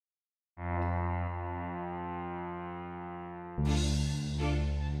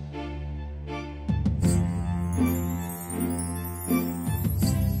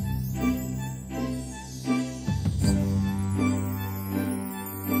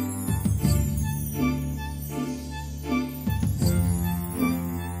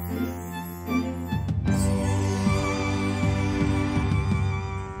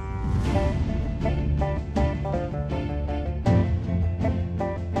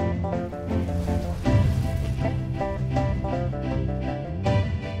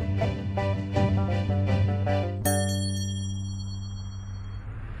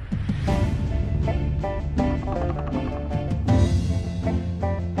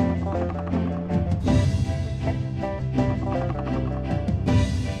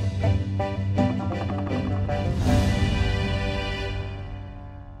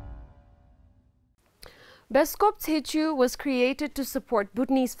Beskop Tsechu was created to support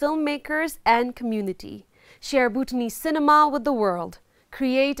Bhutanese filmmakers and community, share Bhutanese cinema with the world,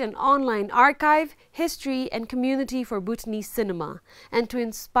 create an online archive, history and community for Bhutanese cinema, and to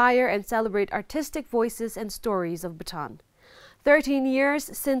inspire and celebrate artistic voices and stories of Bhutan. 13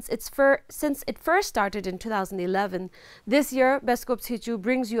 years since it first started in 2011, this year Beskop Tsechu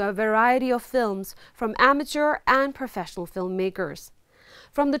brings you a variety of films from amateur and professional filmmakers.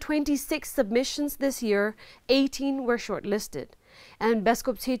 From the 26 submissions this year, 18 were shortlisted. And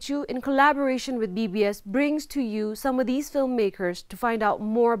Beskop Tsechu, in collaboration with BBS, brings to you some of these filmmakers to find out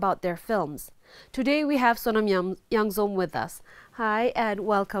more about their films. Today we have Sonam Yangzom with us. Hi and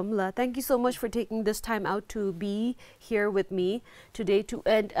welcome. Thank you so much for taking this time out to be here with me today.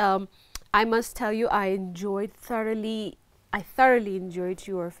 I must tell you, I thoroughly enjoyed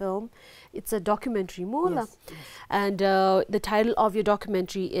your film. It's a documentary, Mola. Yes, yes. And the title of your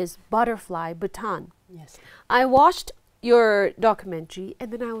documentary is Butterfly Bhutan. Yes. I watched your documentary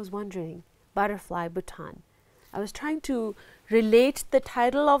and then I was wondering, Butterfly Bhutan. I was trying to relate the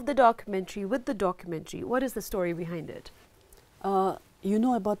title of the documentary with the documentary. What is the story behind it? You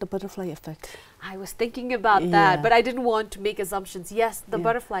know about the butterfly effect? I was thinking about that, but I didn't want to make assumptions. Yes, the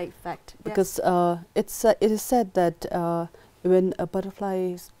butterfly effect. Because it is said that when a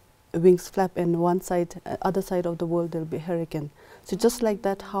butterfly's wings flap in one side, other side of the world, there will be a hurricane. So just like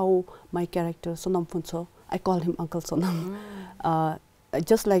that, how my character, Sonam Phunso, I call him Uncle Sonam,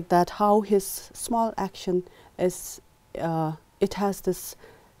 just like that, how his small action is, it has this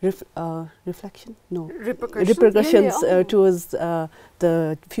reflection? No. Repercussions towards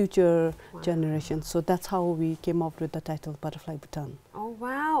the future generation. So that's how we came up with the title Butterfly Bhutan. Oh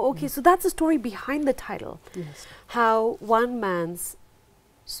wow, okay, so that's the story behind the title. Yes. How one man's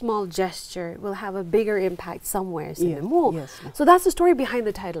small gesture will have a bigger impact somewhere. Yes. So that's the story behind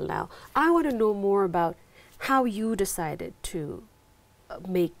the title now. I want to know more about how you decided to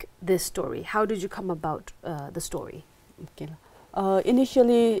make this story. How did you come about the story? Okay.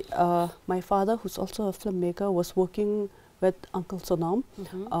 Initially, my father, who's also a filmmaker, was working with Uncle Sonam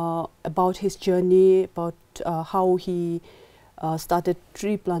about his journey, about how he started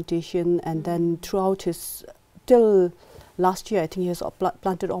tree plantation, and then throughout his, till last year, I think he has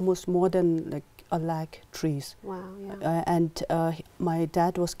planted almost more than like 1 lakh trees. Wow, yeah. And my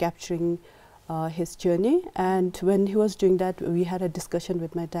dad was capturing his journey, and when he was doing that, we had a discussion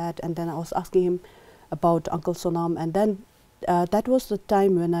with my dad, and then I was asking him about Uncle Sonam, and then that was the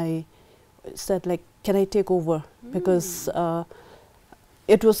time when I said, like, can I take over? Because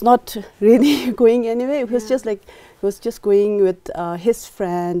it was not really going anywhere. It was just like, he was just going with his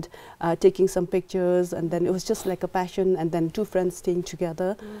friend, taking some pictures, and then it was just like a passion, and then 2 friends staying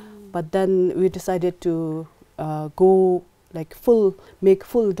together. But then we decided to go like make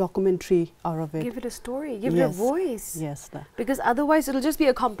full documentary out of it. Give it a story, give it a voice. Yes. Because otherwise it'll just be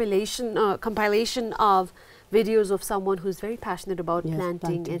a compilation of videos of someone who's very passionate about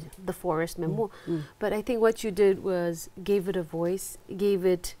planting in the forest. But I think what you did was gave it a voice, gave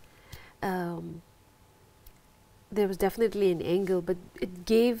it, there was definitely an angle, but it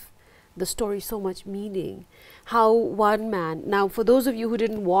gave the story so much meaning. How one man, now for those of you who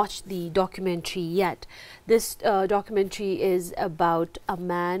didn't watch the documentary yet, this documentary is about a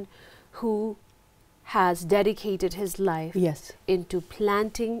man who has dedicated his life into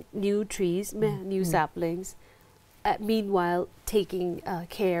planting new trees, new saplings, meanwhile taking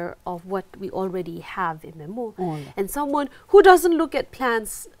care of what we already have in Memo. And someone who doesn't look at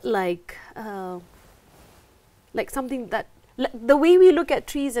plants like something that, the way we look at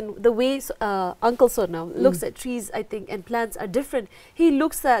trees and the way Uncle Sonam looks at trees, I think, and plants are different. He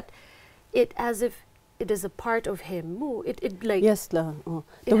looks at it as if it is a part of him. The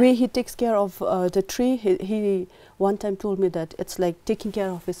way he takes care of the tree, he one time told me that it's like taking care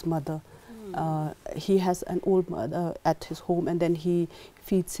of his mother. he has an old mother at his home, and then he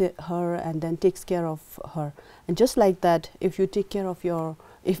feeds her and then takes care of her. And just like that, if you take care of your,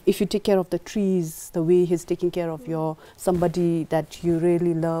 if you take care of the trees the way he's taking care of your somebody that you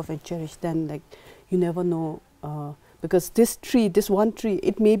really love and cherish, then like you never know, because this tree, this one tree,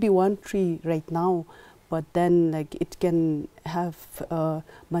 it may be one tree right now, but then like it can have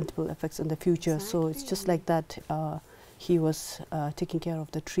multiple effects in the future. Exactly. So it's just like that. He was taking care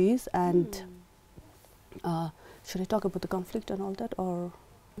of the trees. And should I talk about the conflict and all that, or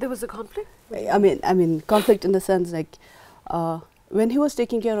there was a conflict? I mean conflict in the sense like when he was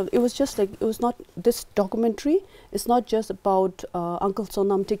taking care of, it was just like, it was not, this documentary, it's not just about Uncle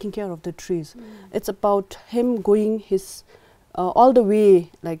Sonam taking care of the trees. It's about him going his all the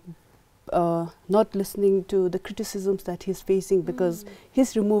way, like not listening to the criticisms that he's facing, because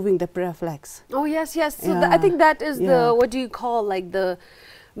he's removing the prayer flags. Oh yes, yes. So I think that is the, what do you call, like the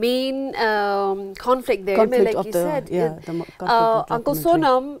main conflict there. Conflict like you said, Uncle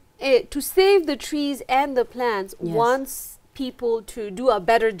Sonam, to save the trees and the plants, wants people to do a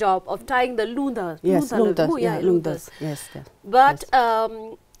better job of tying the lundas. Yes, lundas. Yes, yes. But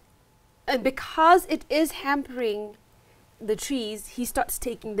and because it is hampering the trees, he starts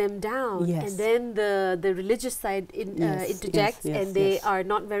taking them down, and then the religious side interjects, and they are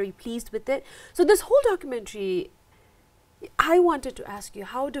not very pleased with it. So this whole documentary, I wanted to ask you,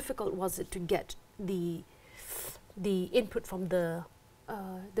 how difficult was it to get the input from the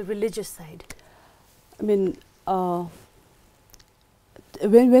religious side? I mean,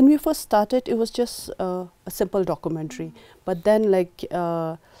 when we first started, it was just a simple documentary. But then, like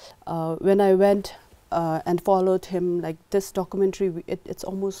when I went and followed him, like this documentary, it's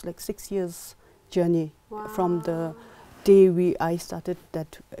almost like 6 years journey from the day I started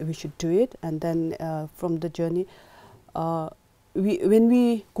that we should do it, and then from the journey, when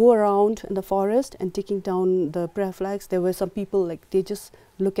we go around in the forest and taking down the prayer flags, there were some people, like they just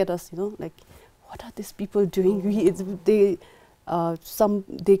look at us, you know, like what are these people doing? They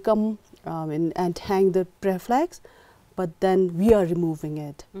come and hang the prayer flags, but then we are removing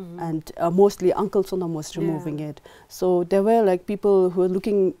it, and mostly Uncle Sonam was removing it. So there were like people who were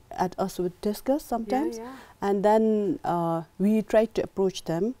looking at us with disgust sometimes, and then we tried to approach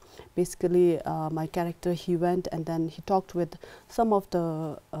them. Basically, my character, he went and then he talked with some of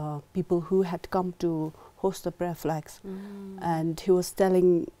the people who had come to host the prayer flags, and he was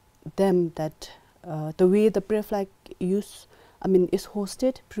telling them that the way the prayer flag is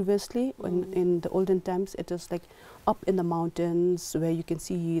hosted previously, in the olden times, it was like up in the mountains where you can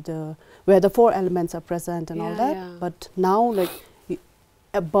see where the 4 elements are present and all that. But now, like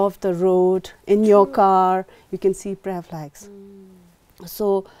above the road, in your car, you can see prayer flags.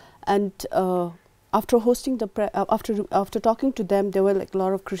 So, and after hosting the after talking to them, there were like a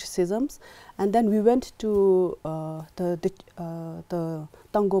lot of criticisms, and then we went to the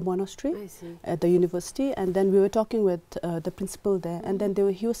Tango Monastery at the university, and then we were talking with the principal there, and then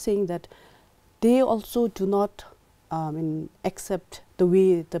he was saying that they also do not accept the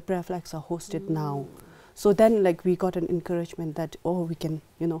way the prayer flags are hosted now. So then, like, we got an encouragement that, oh, we can,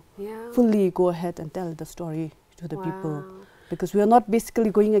 you know, fully go ahead and tell the story to the people. Because we are not basically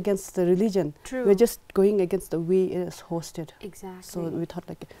going against the religion. We're just going against the way it is hosted. Exactly. So we thought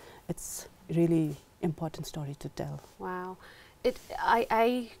like it's really important story to tell. Wow.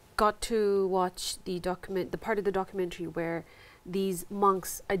 I got to watch the part of the documentary where these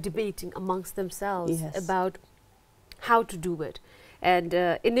monks are debating amongst themselves about how to do it. And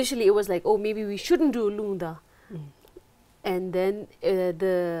initially it was like, oh, maybe we shouldn't do Lunda. And then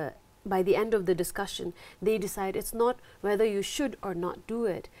by the end of the discussion, they decide it's not whether you should or not do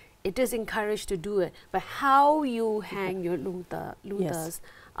it. It is encouraged to do it, but how you hang your lundas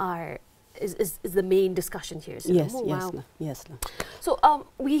is the main discussion here. So Yes. So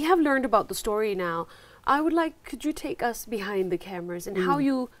we have learned about the story now. I would like, could you take us behind the cameras and how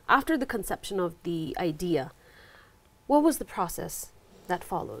you, after the conception of the idea, what was the process that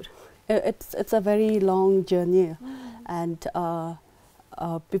followed? It's a very long journey, and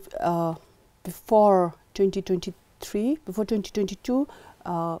before 2022,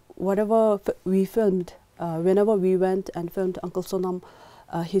 whatever we filmed, whenever we went and filmed Uncle Sonam,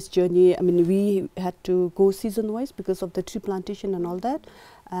 his journey, I mean, we had to go season-wise because of the tree plantation and all that,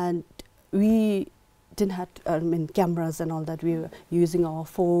 and we didn't have cameras and all that. We were using our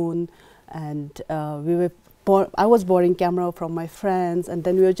phone, and I was borrowing camera from my friends, and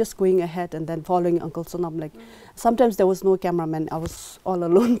then we were just going ahead and then following Uncle Sonam. Like sometimes there was no cameraman, I was all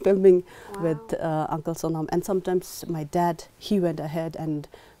alone filming with Uncle Sonam, and sometimes my dad, he went ahead and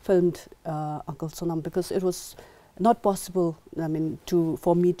filmed Uncle Sonam, because it was not possible, I mean,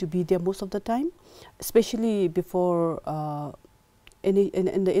 for me to be there most of the time, especially before in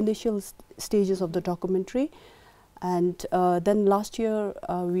the initial stages of the documentary. And then last year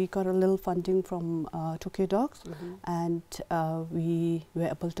we got a little funding from Tokyo Docs, and we were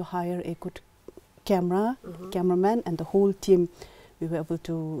able to hire a good cameraman, and the whole team. We were able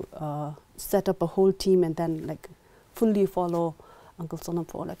to set up a whole team and then like fully follow Uncle Sonam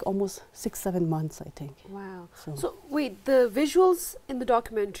for like almost 6-7 months, I think. Wow. So wait, the visuals in the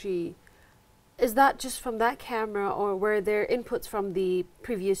documentary, is that just from that camera, or were there inputs from the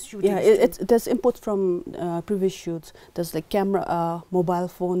previous shootings? Yeah, there's inputs from previous shoots. There's like camera, mobile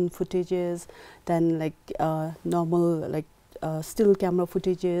phone footages, then like normal like still camera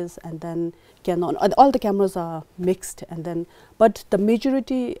footages, and then Canon. All the cameras are mixed, and then but the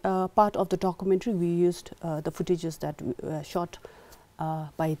majority part of the documentary we used the footages that shot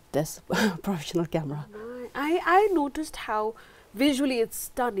by this professional camera. I noticed how visually it's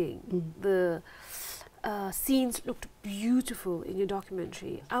stunning. The scenes looked beautiful in your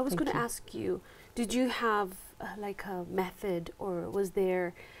documentary. I was going to ask you, did you have like a method, or was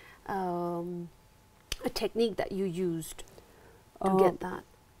there a technique that you used to get that?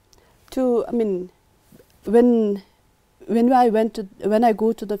 I mean, when I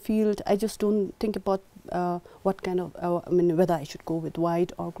go to the field, I just don't think about what kind of I mean, whether I should go with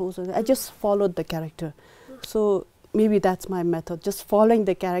wide or closer. I just followed the character. So maybe that's my method, just following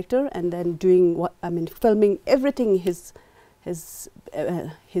the character and then doing what I mean, filming everything he's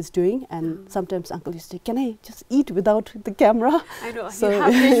doing. And sometimes Uncle used to say, "Can I just eat without the camera?" I know, so you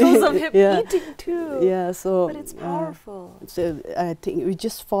have visuals of him eating too. Yeah, so but it's powerful. So I think we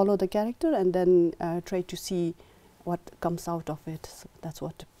just follow the character and then try to see what comes out of it. So that's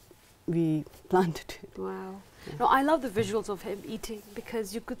what we plan to do. Wow. Yeah. No, I love the visuals of him eating,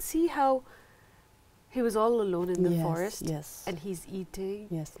 because you could see how he was all alone in the forest. Yes. And he's eating.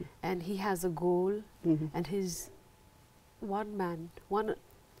 Yes. And he has a goal. And he's alone.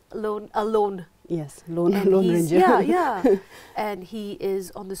 Yes, lone ranger. Yeah, yeah. And he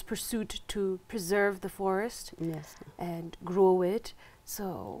is on this pursuit to preserve the forest. Yes. And grow it.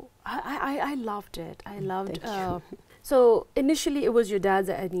 So I loved it. I loved. So initially it was your dad's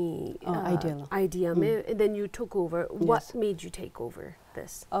idea, and then you took over. Yes. What made you take over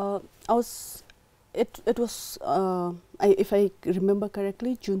this? It was, if I remember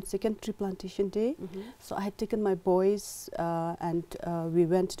correctly, June 2nd, Tree Plantation Day. So I had taken my boys and we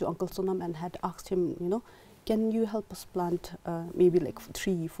went to Uncle Sonam and had asked him, you know, can you help us plant maybe like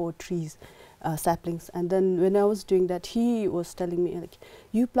 3-4 trees, saplings? And then when I was doing that, he was telling me, like,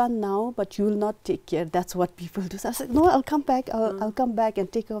 you plant now, but you will not take care. That's what people do. So I said, no, I'll come back. I'll come back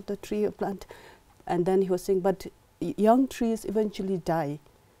and take care of the tree plant. And then he was saying, but young trees eventually die.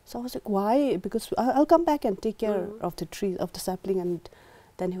 So I was like, why? Because I'll come back and take care of the tree, of the sapling. And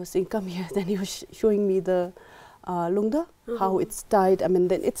then he was saying, come here. Then he was showing me the lungda, how it's tied. I mean,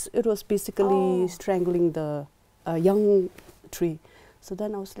 then it was basically strangling the young tree. So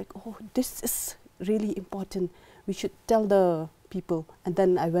then I was like, oh, this is really important. We should tell the people. And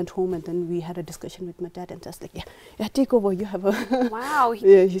then I went home and then we had a discussion with my dad, and just like, yeah, take over. You have a wow.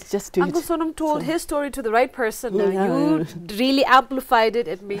 Yeah, he's just doing Uncle Sonam told his story to the right person. You really amplified it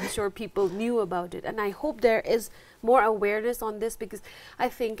and made sure people knew about it. And I hope there is more awareness on this, because I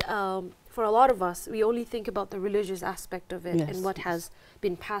think for a lot of us, we only think about the religious aspect of it and what has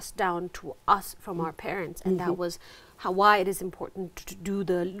been passed down to us from our parents, and that was why it is important to do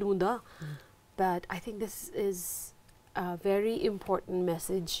the lunda. But I think this is a very important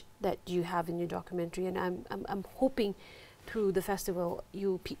message that you have in your documentary, and I'm hoping through the festival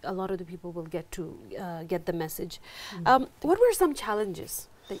a lot of the people will get to get the message. What were some challenges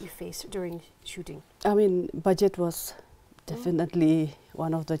that you faced during shooting? I mean, budget was definitely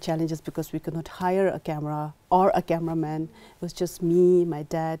one of the challenges, because we could not hire a camera or a cameraman. It was just me, my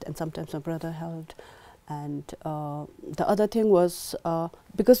dad, and sometimes my brother helped. And the other thing was,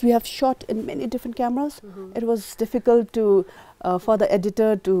 because we have shot in many different cameras, it was difficult to for the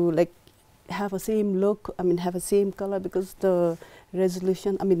editor to like have a same look, I mean have a same color, because the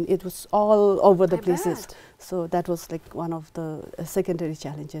resolution, I mean it was all over the places. So that was like one of the secondary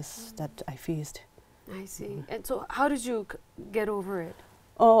challenges that I faced. I see. And so how did you get over it?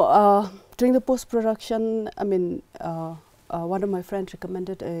 During the post-production, I mean, one of my friends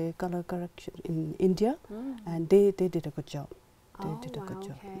recommended a color correction in India, and they did a good job. They did a good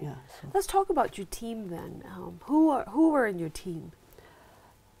job. Yeah. So. Let's talk about your team then. Who were in your team?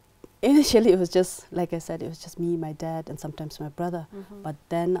 Initially, it was just, like I said, it was just me, my dad, and sometimes my brother. But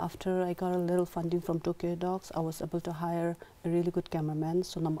then after I got a little funding from Tokyo Docs, I was able to hire a really good cameraman,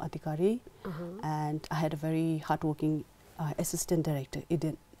 Sonam and I had a very hardworking assistant director,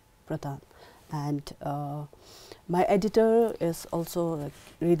 Idin Pradhan. And my editor is also like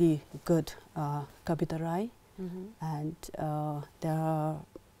really good, Kabita Rai. And there are,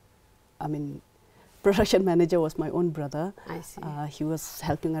 I mean, production manager was my own brother. I see. He was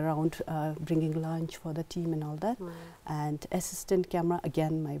helping around, bringing lunch for the team and all that. Wow. And assistant camera,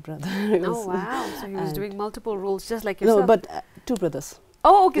 again, my brother. Oh, wow. So he was doing multiple roles, just like yourself. No, but two brothers.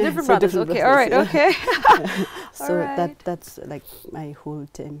 Oh, okay, different So brothers. different Okay, brothers, all right, yeah. okay. So right. that's like my whole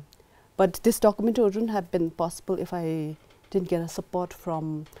team. But this documentary wouldn't have been possible if I didn't get a support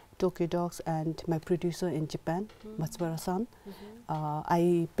from Tokyo Docs and my producer in Japan, Matsubara-san.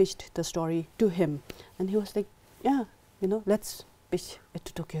 I pitched the story to him, and he was like, yeah, you know, let's pitch it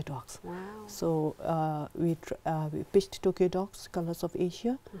to Tokyo Docs. Wow. So we pitched Tokyo Docs, Colors of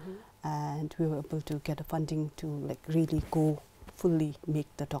Asia, and we were able to get a funding to like really go fully make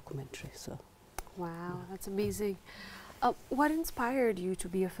the documentary. So, wow, that's amazing. What inspired you to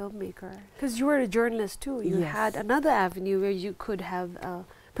be a filmmaker? Because you were a journalist too. You Yes. had another avenue where you could have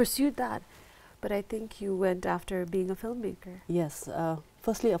pursued that. But I think you went after being a filmmaker. yes,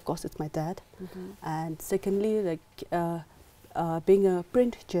 firstly, of course, it's my dad. And secondly, like being a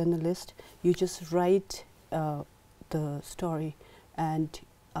print journalist, you just write the story, and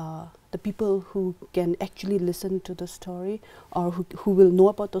the people who can actually listen to the story or who will know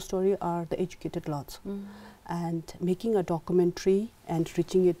about the story are the educated lots. And making a documentary and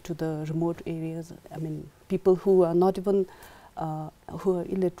reaching it to the remote areas, I mean, people who are not even who are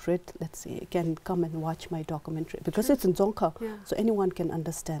illiterate, let's say, can come and watch my documentary because it's in Dzongkha, so anyone can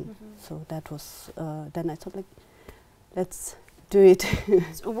understand. So that was, then I thought, like, let's do it.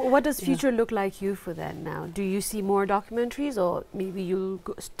 So what does future look like you for that now? Do you see more documentaries, or maybe you'll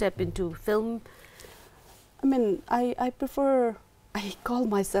step into film? I mean, I prefer, I call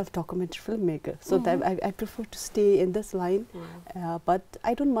myself documentary filmmaker, so that I prefer to stay in this line, but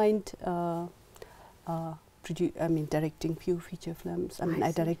I don't mind directing few feature films. I mean,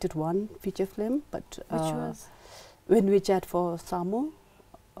 I directed one feature film, but which was? When We Chat for Samu.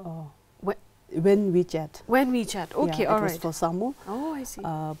 When We Chat. When We Chat. Okay, all right. It was for Samu. Oh, I see.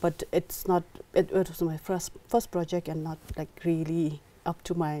 But it's not. It was my first project, and not like really up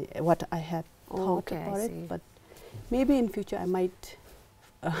to my what I had thought about it. But maybe in future I might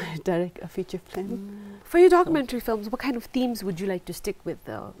direct a feature film. For your documentary films, what kind of themes would you like to stick with,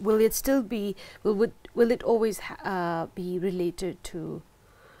 though? Will it still be? Will it always be related to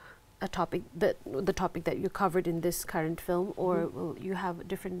a topic the topic that you covered in this current film, or will you have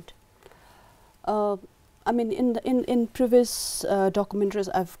different? I mean, in previous documentaries,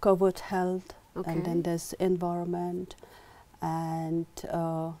 I've covered health, and then there's environment, and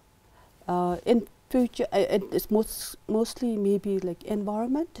in future, it's mostly maybe like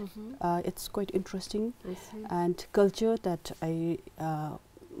environment. It's quite interesting, and culture, that I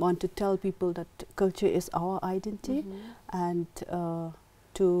want to tell people that culture is our identity, and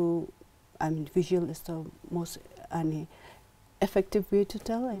visual is the most effective way to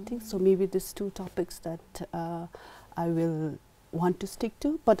tell, I think. So maybe these two topics that I will want to stick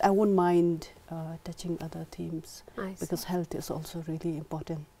to, but I won't mind touching other themes, because health is also really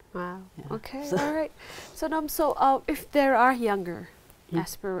important. Wow. Yeah. Okay. So all right. So if there are younger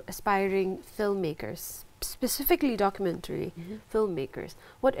aspiring filmmakers, specifically documentary filmmakers,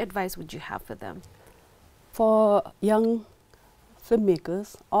 what advice would you have for them? For young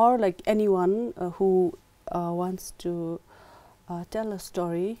filmmakers, or like anyone who wants to tell a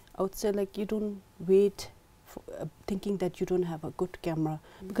story, I would say, like, you don't wait for, thinking that you don't have a good camera,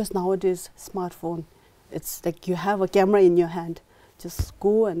 because nowadays smartphone, it's like you have a camera in your hand. Just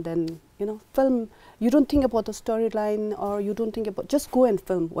go and then, you know, film. You don't think about the storyline, or you don't think about, just go and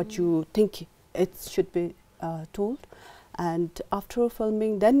film what you think it should be told. And after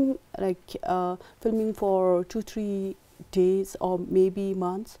filming, then like filming for 2-3 days or maybe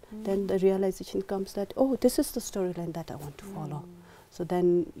months, then the realization comes that, oh, this is the storyline that I want to follow. So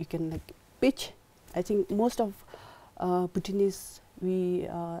then you can like pitch. I think most of Bhutanese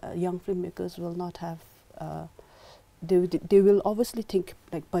young filmmakers will not have. They will obviously think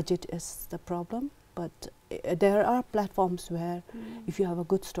like budget is the problem, but there are platforms where if you have a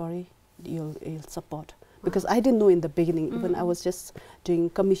good story, you'll support. Because I didn't know in the beginning, even I was just doing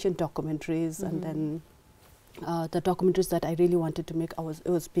commissioned documentaries, and then the documentaries that I really wanted to make, it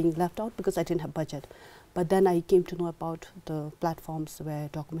was being left out because I didn't have budget. But then I came to know about the platforms where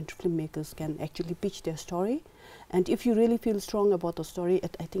documentary filmmakers can actually pitch their story. And if you really feel strong about the story,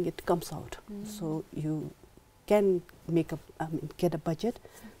 I think it comes out. So you can make get a budget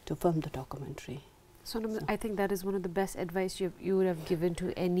to film the documentary. Sonam, I think that is one of the best advice you would have given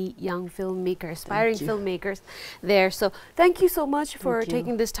to any young filmmaker, aspiring filmmakers there. So thank you so much for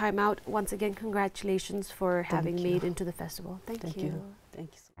taking this time out. Once again, congratulations for having made into the festival. Thank you.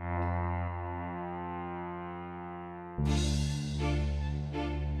 Thank you.